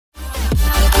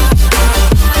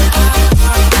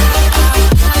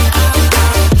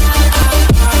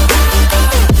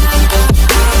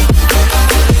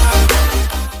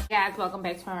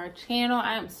our channel.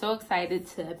 I am so excited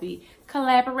to be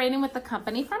collaborating with the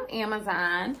company from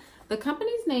Amazon. The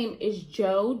company's name is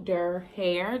Joedir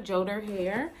Hair,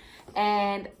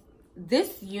 and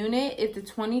this unit is the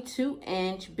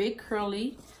 22-inch big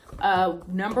curly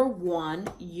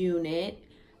 #1 unit.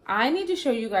 I need to show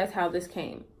you guys how this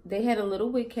came. They had a little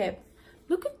wig cap.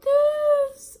 Look at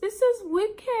this. It says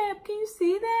wig cap. Can you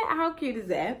see that? How cute is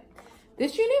that?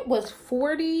 This unit was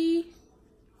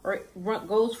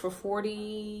goes for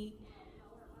 $45,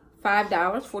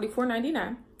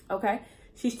 $44.99. Okay.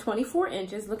 She's 24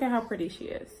 inches. Look at how pretty she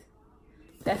is.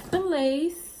 That's the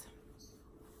lace.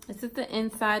 This is the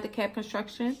inside, the cap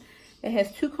construction. It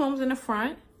has 2 combs in the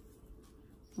front,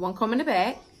 1 comb in the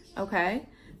back. Okay.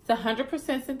 It's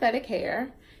 100% synthetic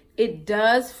hair. It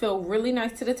does feel really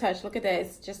nice to the touch. Look at that.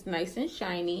 It's just nice and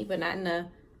shiny, but not in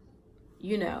a,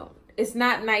 you know, it's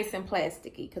not nice and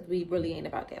plasticky because we really ain't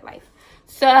about that life.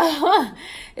 So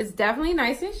it's definitely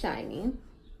nice and shiny.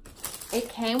 It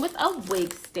came with a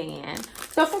wig stand.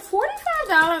 So for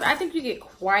 $45, I think you get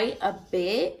quite a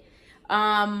bit,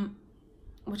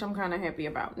 which I'm kind of happy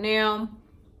about. Now,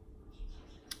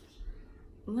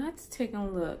 let's take a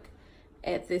look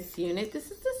at this unit.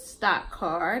 This is the stock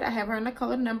card. I have her in the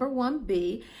color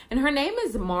 #1B, and her name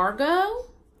is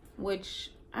Margot,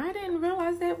 which I didn't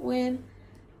realize that when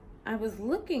I was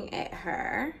looking at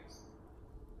her.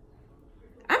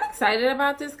 I'm excited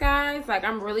about this, guys. Like,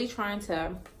 I'm really trying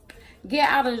to get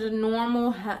out of the normal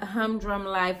humdrum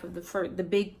life of the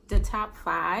top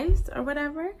 5s or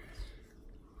whatever.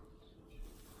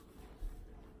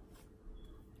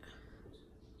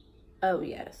 Oh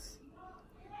yes.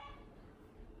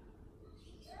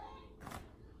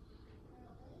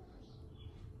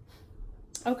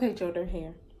 Okay, Joedir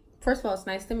Hair. First of all, it's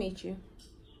nice to meet you.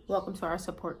 Welcome to our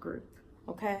support group,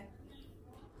 okay?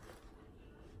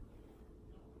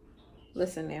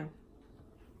 Listen now.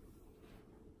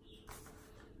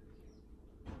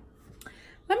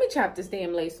 Let me chop this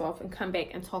damn lace off and come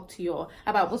back and talk to y'all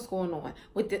about what's going on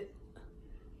with the...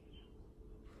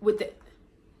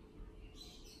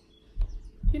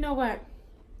 You know what?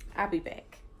 I'll be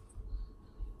back.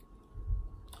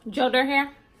 Joedir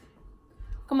Hair.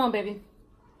 Come on, baby.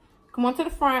 Come on to the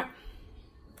front.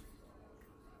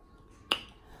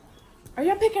 Are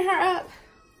y'all picking her up?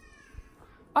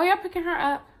 Are y'all picking her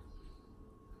up?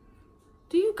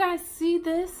 Do you guys see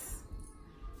this?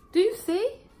 Do you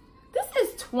see? This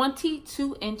is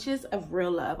 22 inches of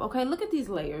real love. Okay, look at these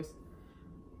layers.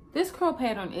 This curl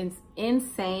pattern is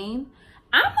insane.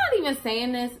 I'm not even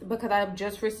saying this because I've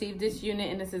just received this unit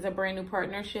and this is a brand new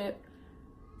partnership.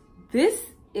 This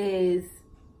is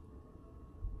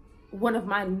one of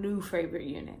my new favorite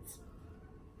units,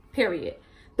 period.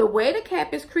 The way the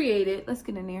cap is created, let's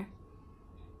get in there.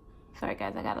 Sorry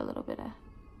guys, I got a little bit of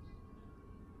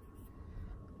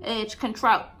edge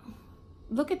control.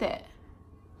 Look at that.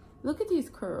 Look at these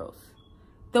curls.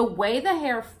 The way the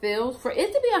hair feels, for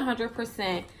it to be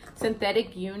 100%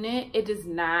 synthetic unit, it does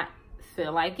not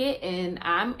feel like it, and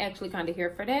I'm actually kind of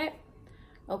here for that.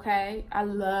 Okay, I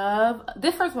love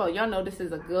this. First of all, y'all know this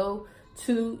is a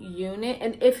go-to unit,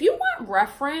 and if you want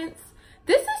reference,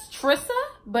 this is Trissa,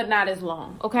 but not as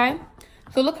long. Okay,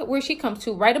 so look at where she comes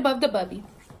to, right above the bubby.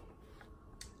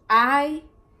 I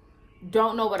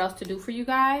don't know what else to do for you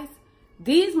guys.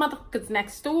 These motherfuckers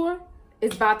next door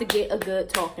is about to get a good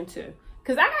talking to,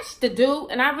 because I got shit to do,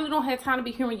 and I really don't have time to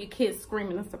be hearing your kids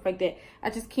screaming and stuff like that. I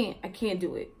just can't. I can't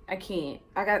do it. I can't.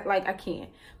 I can't.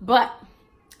 But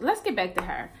let's get back to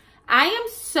her. I am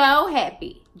so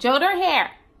happy. Joedir Hair,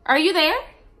 are you there?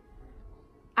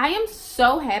 I am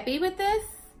so happy with this.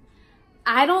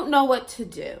 I don't know what to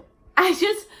do. I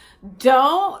just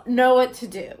don't know what to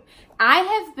do. I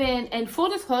have been, in full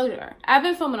disclosure, I've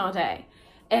been filming all day.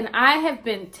 And I have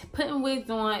been putting wigs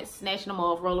on, snatching them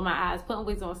off, rolling my eyes, putting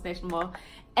wigs on, snatching them off.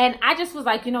 And I just was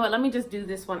like, you know what, let me just do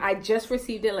this one. I just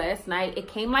received it last night. It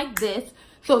came like this.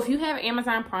 So if you have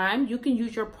Amazon Prime, you can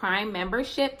use your Prime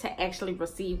membership to actually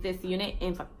receive this unit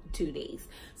in 2 days.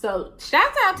 So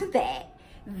shout out to that.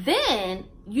 Then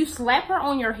you slap her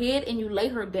on your head and you lay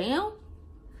her down.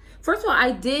 First of all,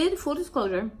 I did, full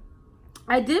disclosure,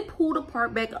 I did pull the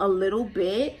part back a little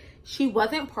bit. She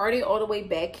wasn't parted all the way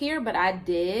back here, but I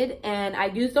did. And I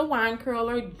used a wine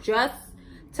curler just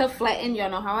to flatten. Y'all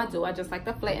know how I do. I just like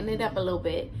to flatten it up a little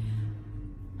bit.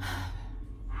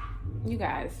 You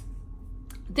guys,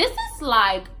 this is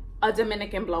like a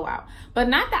Dominican blowout, but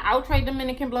not the outright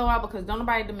Dominican blowout, because don't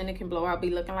nobody Dominican blowout be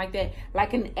looking like that.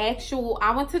 Like an actual,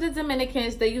 I went to the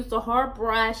Dominicans, they used a hard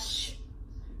brush,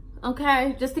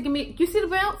 okay, just to give me, you see the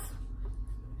bounce?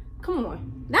 Come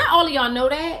on, not all of y'all know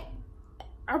that.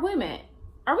 Or wait a minute,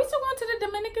 Are we still going to the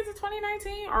Dominicans in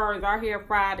 2019? Or is our hair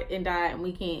fried and dyed and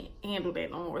we can't handle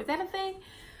that no more? Is that a thing?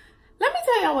 Let me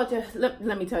tell y'all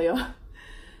let me tell y'all.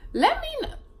 Let me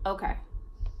know. Okay.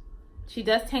 She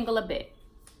does tangle a bit.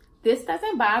 This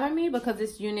doesn't bother me because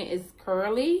this unit is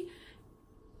curly.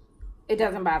 It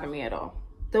doesn't bother me at all.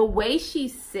 The way she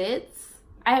sits,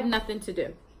 I have nothing to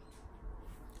do.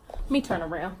 Let me turn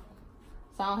around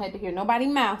so I don't have to hear nobody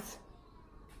mouth.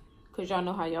 Because y'all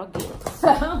know how y'all get. So,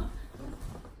 let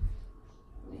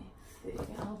me see.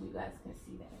 I hope you guys can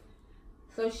see that.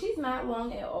 So she's not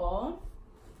long at all.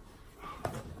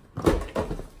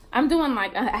 I'm doing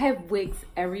like, I have wigs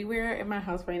everywhere in my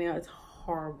house right now. It's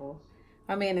horrible.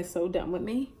 My man is so done with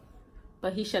me.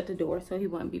 But he shut the door so he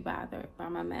wouldn't be bothered by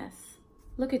my mess.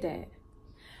 Look at that.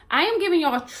 I am giving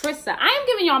y'all Trissa. I am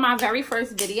giving y'all my very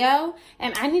first video.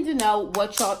 And I need to know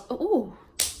what y'all, ooh.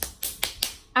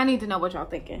 I need to know what y'all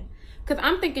thinking. Because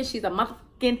I'm thinking she's a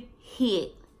motherfucking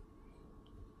hit.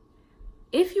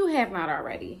 If you have not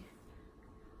already,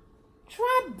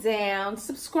 drop down,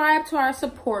 subscribe to our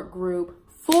support group.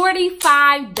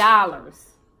 $45.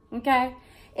 Okay?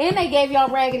 And they gave y'all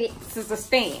raggedy as a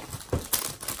stand.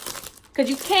 Because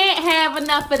you can't have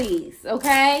enough of these.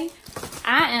 Okay?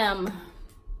 I am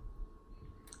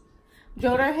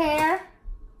Joedir Hair.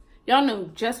 Y'all knew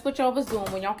just what y'all was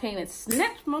doing when y'all came and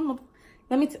snatched my...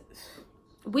 Let me...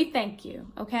 We thank you.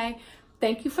 Okay?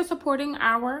 Thank you for supporting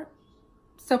our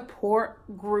support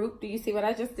group. Do you see what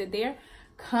I just did there?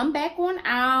 Come back on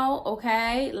out,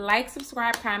 okay? Like,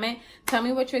 subscribe, comment. Tell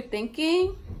me what you're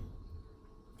thinking.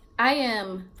 I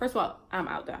am, first of all, I'm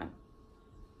outdone.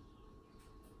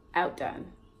 Outdone.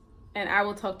 And I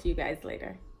will talk to you guys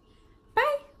later.